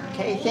share.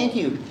 Okay, thank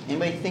you.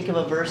 Anybody think of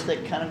a verse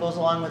that kind of goes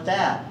along with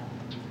that?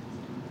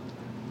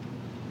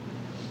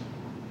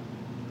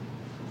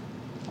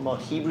 How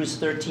about Hebrews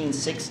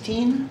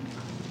 13:16?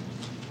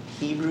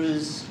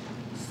 Hebrews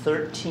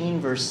 13,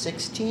 verse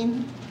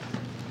 16.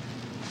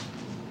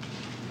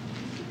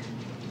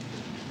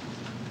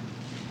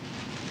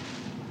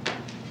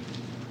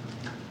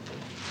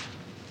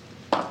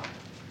 Do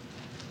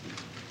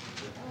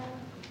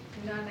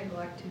not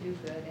neglect to do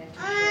good and to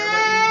share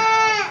what you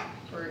have,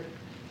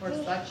 for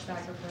such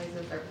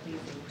sacrifices are pleasing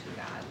to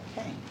God.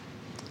 Okay.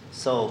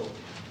 So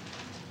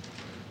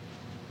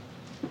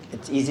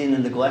it's easy to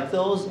neglect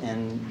those,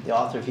 and the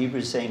author of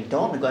Hebrews is saying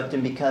don't neglect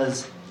them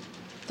because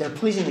they're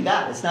pleasing to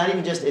God. It's not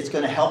even just it's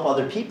going to help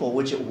other people,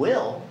 which it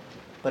will,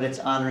 but it's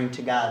honoring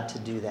to God to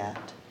do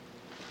that.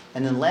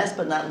 And then last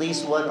but not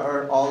least, what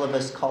are all of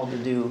us called to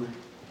do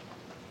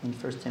in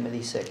 1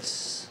 Timothy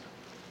 6?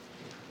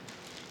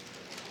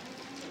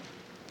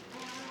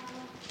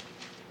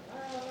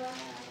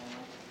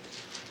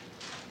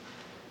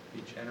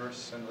 Be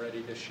generous and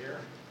ready to share.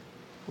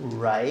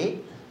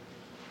 Right.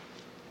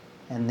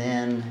 And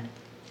then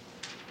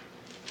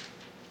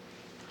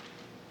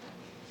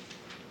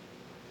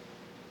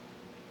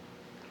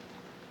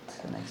what's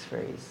the next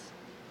phrase?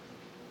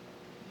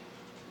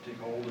 Take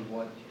hold of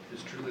what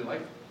is truly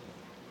life.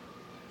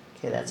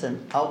 Okay, that's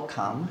an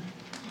outcome.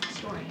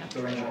 Storing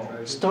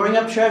up Storing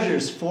up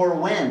treasures for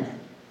when? the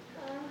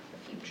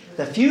future.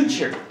 The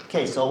future.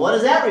 Okay, so what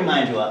does that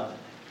remind you of?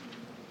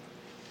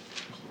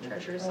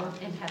 Treasures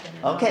in heaven.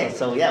 And Okay,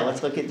 so yeah,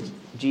 let's look at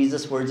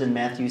Jesus' words in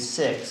Matthew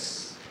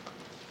 6.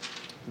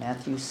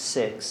 Matthew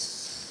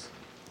 6.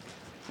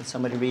 Can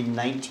somebody read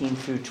 19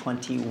 through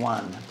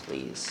 21,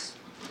 please?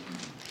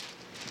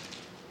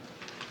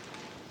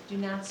 Do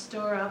not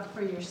store up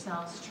for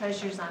yourselves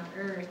treasures on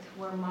earth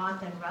where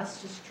moth and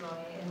rust destroy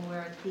and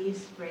where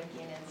thieves break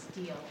in and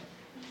steal.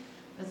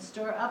 But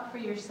store up for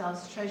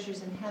yourselves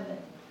treasures in heaven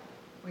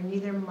where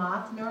neither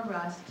moth nor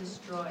rust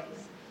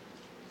destroys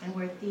and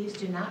where thieves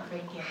do not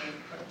break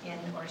in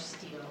or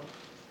steal.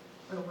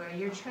 For where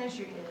your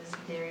treasure is,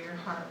 there your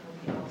heart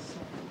will be also.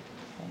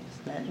 Okay,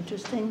 isn't that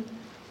interesting?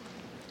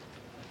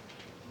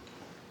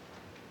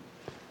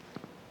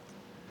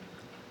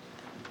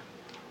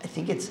 I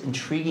think it's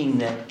intriguing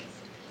that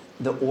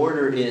the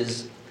order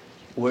is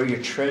where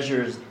your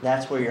treasure is,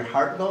 that's where your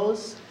heart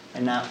goes,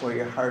 and not where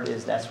your heart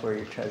is, that's where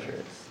your treasure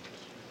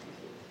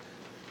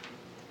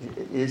is.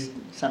 It is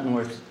something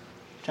worth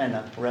trying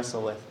to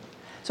wrestle with.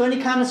 So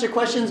any comments or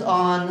questions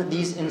on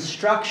these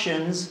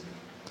instructions,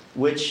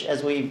 which,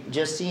 as we've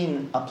just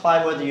seen,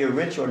 apply whether you're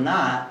rich or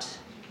not,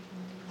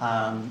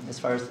 as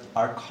far as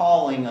our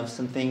calling of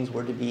some things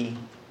we're to be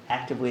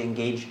actively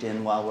engaged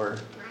in while we're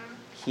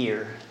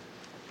here.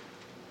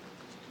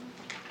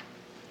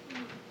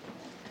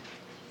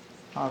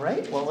 All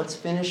right, well, let's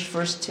finish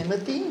 1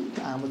 Timothy.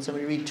 Would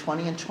somebody read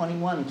 20 and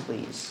 21,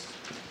 please?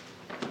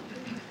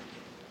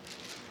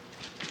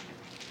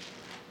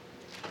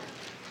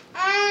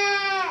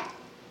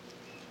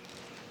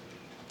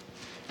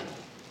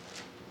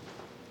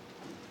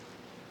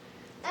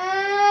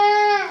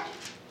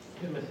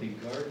 Timothy,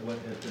 guard what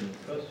has been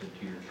entrusted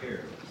to your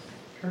care.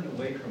 Turn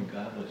away from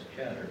godless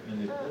chatter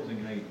and the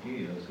opposing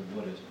ideas of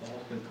what is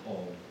falsely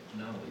called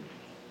knowledge,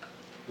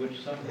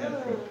 which some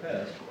have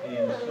professed, and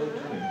in so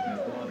doing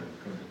have wandered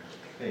from the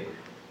faith.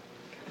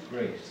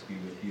 Grace be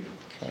with you.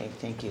 Okay,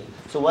 thank you.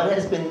 So what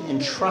has been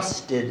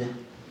entrusted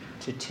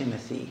to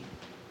Timothy?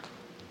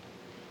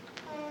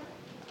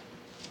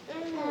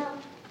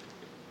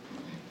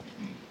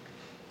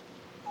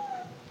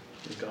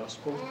 The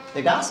gospel.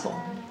 The gospel,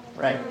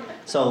 right.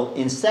 So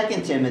in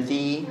 2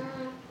 Timothy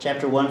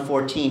chapter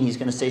 1:14, he's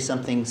going to say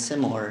something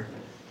similar.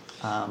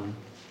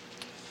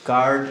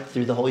 Guard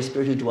through the Holy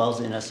Spirit who dwells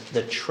in us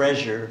the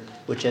treasure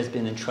which has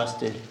been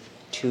entrusted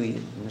to you.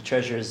 And the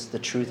treasure is the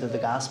truth of the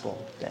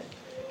gospel that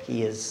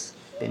he has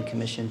been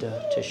commissioned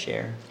to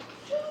share.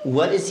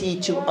 What is he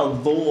to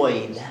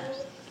avoid?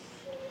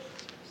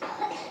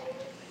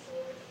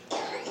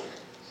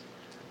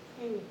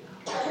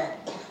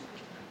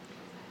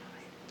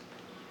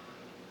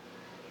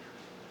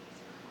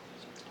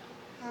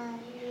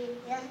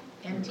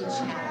 Empty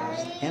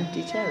chatter.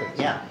 Empty chatter,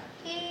 yeah.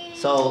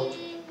 So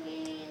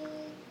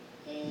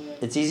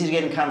it's easy to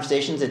get in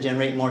conversations that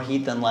generate more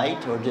heat than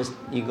light, or just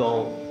you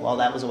go, well,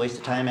 that was a waste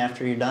of time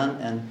after you're done,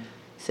 and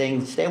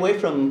saying stay away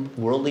from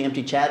worldly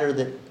empty chatter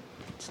that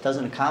just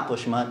doesn't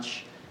accomplish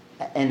much,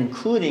 and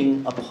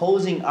including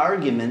opposing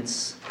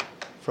arguments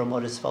from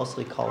what is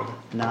falsely called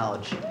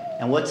knowledge.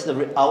 And what's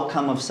the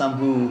outcome of some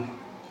who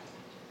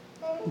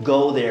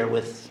go there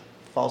with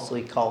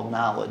falsely called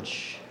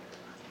knowledge?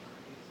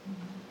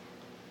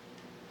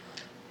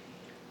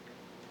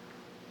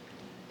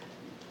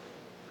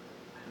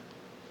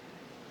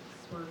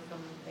 Swerve from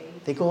the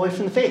faith. They go away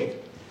from the faith.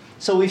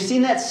 So we've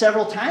seen that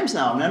several times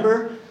now.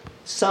 Remember,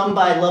 some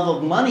by love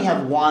of money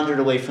have wandered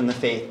away from the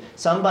faith.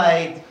 Some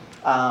by,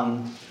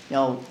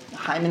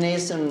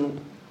 Hymenaeus and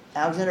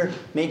Alexander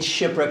made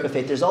shipwreck of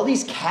faith. There's all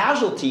these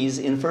casualties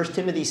in 1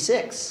 Timothy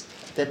 6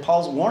 that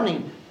Paul's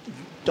warning,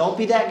 don't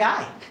be that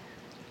guy.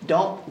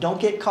 Don't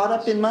get caught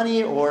up in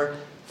money or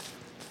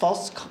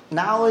false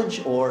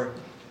knowledge or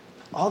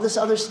all this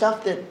other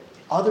stuff that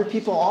other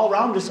people all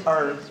around us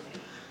are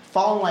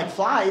falling like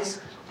flies.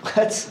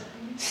 Let's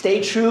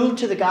stay true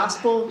to the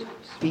gospel.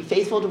 Be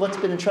faithful to what's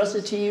been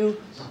entrusted to you.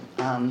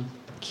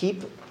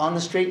 Keep on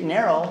the straight and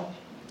narrow.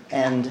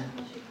 And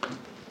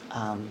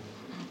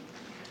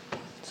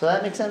so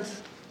that makes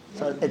sense?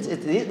 So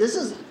this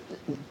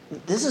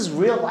is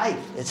real life.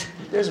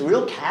 There's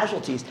real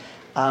casualties.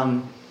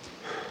 I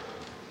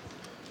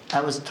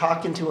was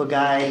talking to a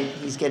guy,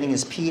 he's getting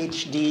his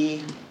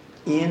PhD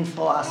in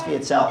philosophy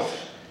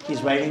itself.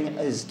 He's writing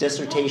his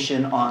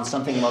dissertation on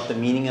something about the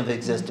meaning of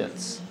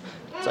existence.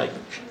 It's like,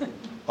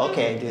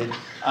 okay, dude.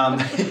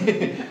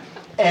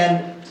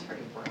 And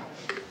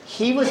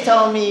he was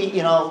telling me,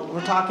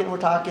 we're talking,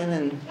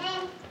 and,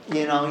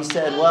 he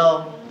said,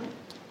 well,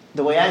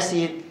 the way I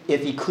see it,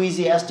 if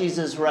Ecclesiastes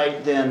is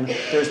right, then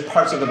there's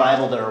parts of the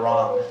Bible that are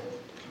wrong.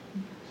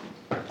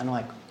 And I'm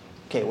like,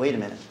 okay, wait a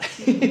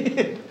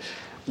minute.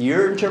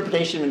 Your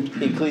interpretation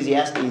of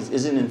Ecclesiastes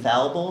isn't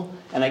infallible,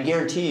 and I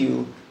guarantee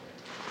you,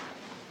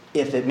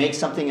 if it makes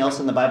something else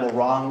in the Bible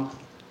wrong,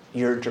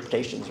 your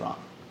interpretation's wrong.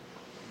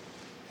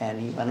 And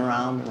he went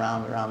around.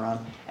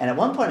 And at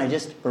one point, I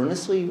just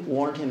earnestly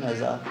warned him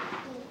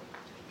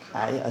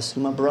I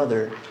assume a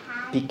brother,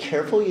 be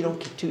careful you don't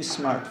get too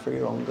smart for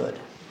your own good.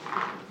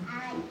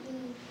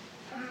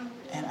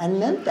 And I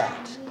meant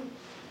that.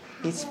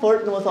 He's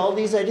flirting with all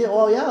these ideas.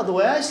 Oh, yeah, the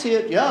way I see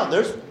it, yeah,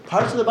 there's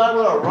parts of the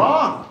Bible that are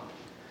wrong.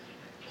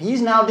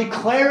 He's now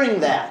declaring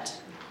that.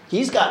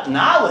 He's got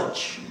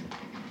knowledge.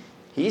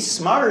 He's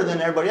smarter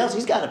than everybody else.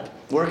 He's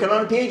working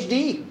on a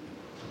PhD.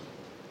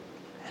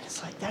 And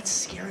it's like, that's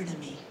scary to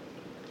me.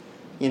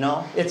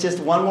 It's just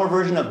one more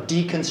version of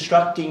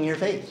deconstructing your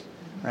faith,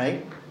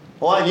 right?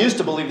 Well, I used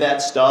to believe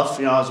that stuff.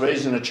 I was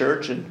raised in a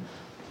church and,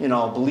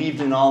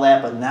 believed in all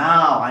that, but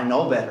now I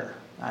know better.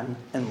 I'm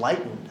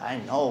enlightened. I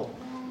know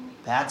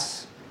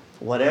that's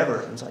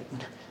whatever. It's like,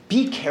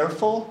 be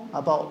careful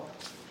about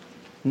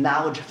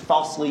knowledge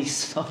falsely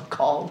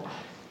so-called.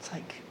 It's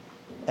like,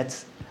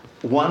 that's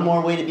one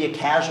more way to be a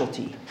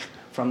casualty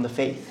from the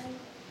faith.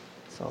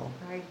 So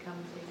Pride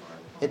comes before.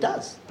 it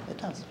does,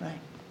 right.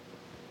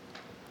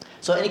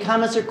 So any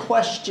comments or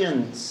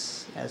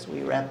questions as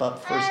we wrap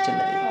up 1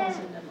 Timothy? Falls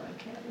into my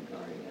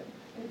category of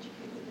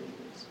educated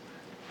idiots.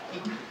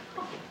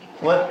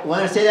 What?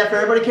 Want to say that for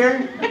everybody,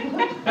 Karen?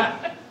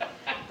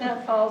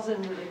 That falls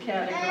into the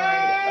category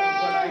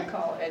of what I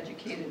call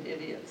educated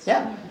idiots.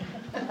 Yeah,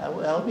 that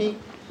would be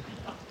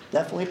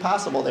definitely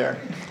possible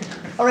there.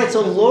 All right,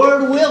 so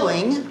Lord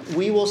willing,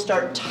 we will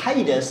start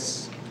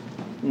Titus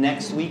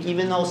next week,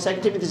 even though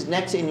 2 Timothy is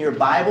next in your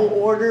Bible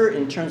order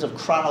in terms of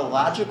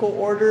chronological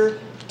order.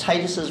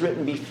 Titus is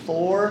written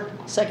before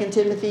 2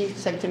 Timothy.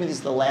 2 Timothy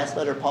is the last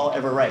letter Paul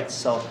ever writes.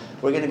 So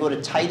we're going to go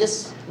to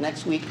Titus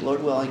next week,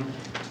 Lord willing,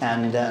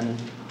 and then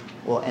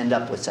we'll end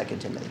up with 2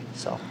 Timothy.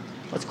 So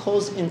let's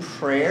close in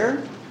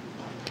prayer.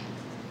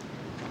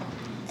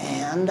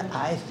 And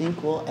I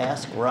think we'll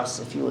ask Russ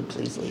if you would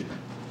please lead.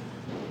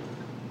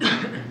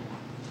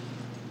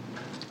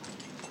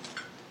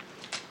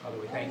 Father,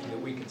 we thank you that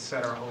we can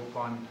set our hope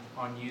on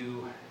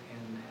you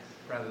and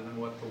rather than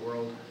what the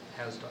world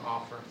has to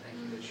offer. Thank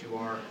you that you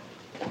are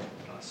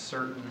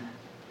certain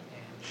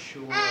and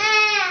sure,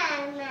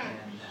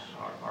 and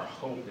our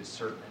hope is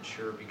certain and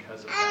sure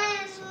because of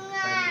that. So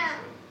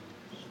thank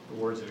you for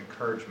the words of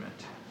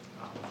encouragement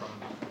from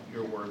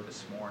your word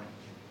this morning.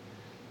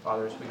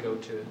 Father, as we go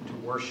to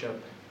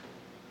worship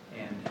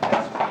and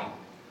as we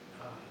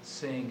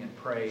sing and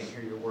pray and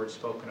hear your word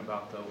spoken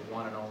about the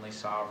one and only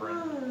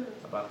sovereign,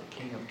 about the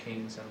King of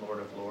Kings and Lord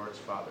of Lords,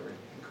 Father,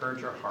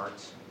 encourage our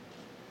hearts,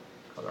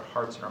 cause our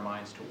hearts and our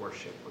minds to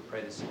worship. We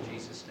pray this in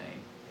Jesus' name.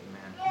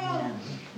 Amen.